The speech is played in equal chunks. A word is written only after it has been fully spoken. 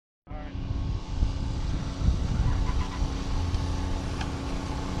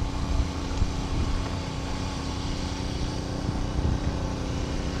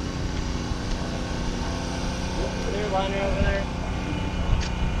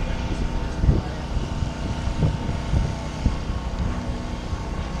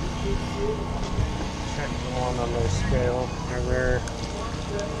on a little scale. They're there.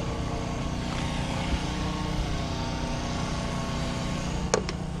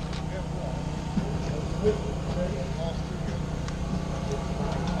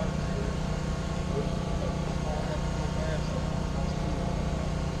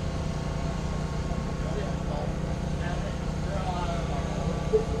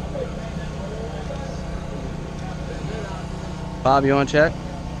 Bob, you want to check?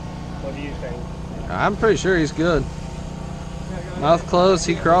 What do you think? I'm pretty sure he's good. Mouth closed,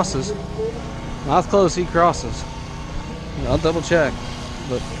 he crosses. Mouth closed, he crosses. I'll double check.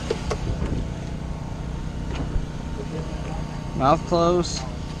 But mouth closed,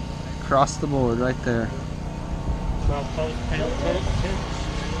 across the board right there. Mouth closed, pinch.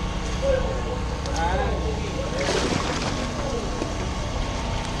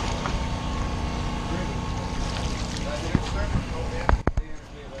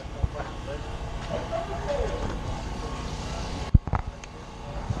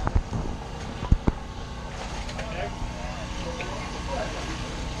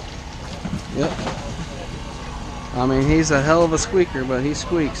 Yep. I mean, he's a hell of a squeaker, but he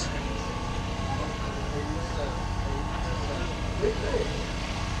squeaks.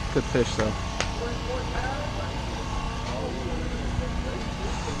 Good fish, though.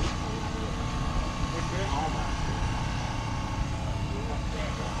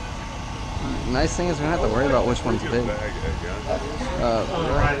 Nice thing is we don't have to worry about which one's big.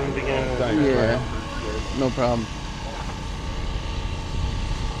 Right in the beginning. Yeah, no problem.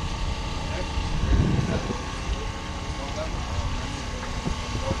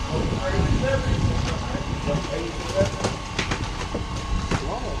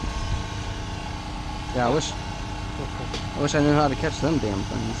 Yeah, I wish I knew how to catch them damn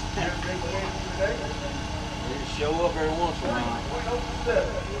things. They show up every once in a while.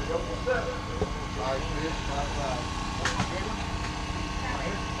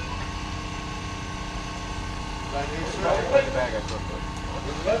 Take the bag up real quick.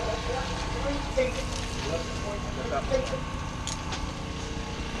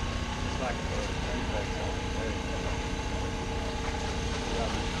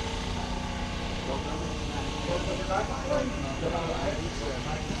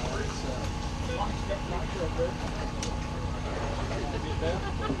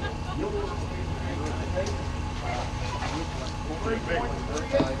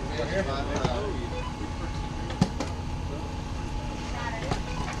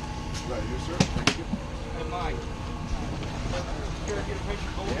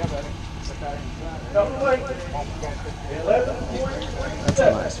 That's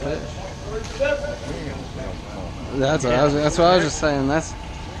a nice fish. That's what I was just saying. That's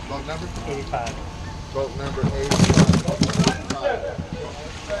Boat number? 85. Boat number 85.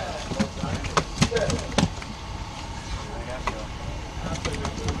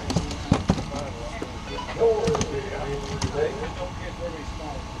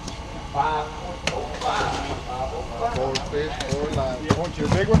 Four fish, 4 live. You want your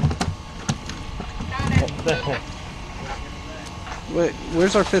big one? wait.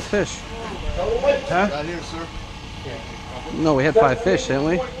 Where's our fifth fish? Huh? Right here, sir. No, we had 5 fish, didn't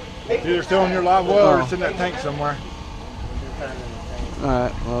we? It's either still in your live well or it's in that tank somewhere. All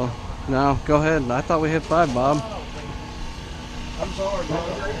right. Well, no. Go ahead. I thought we had 5, Bob. I'm sorry,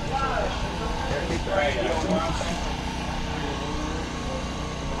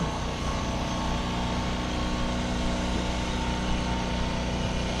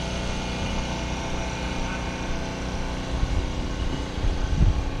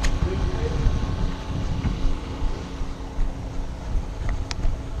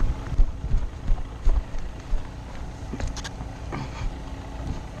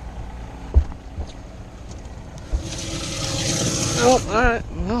 Oh, all right.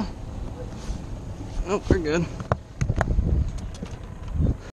 Well, oh, we're good.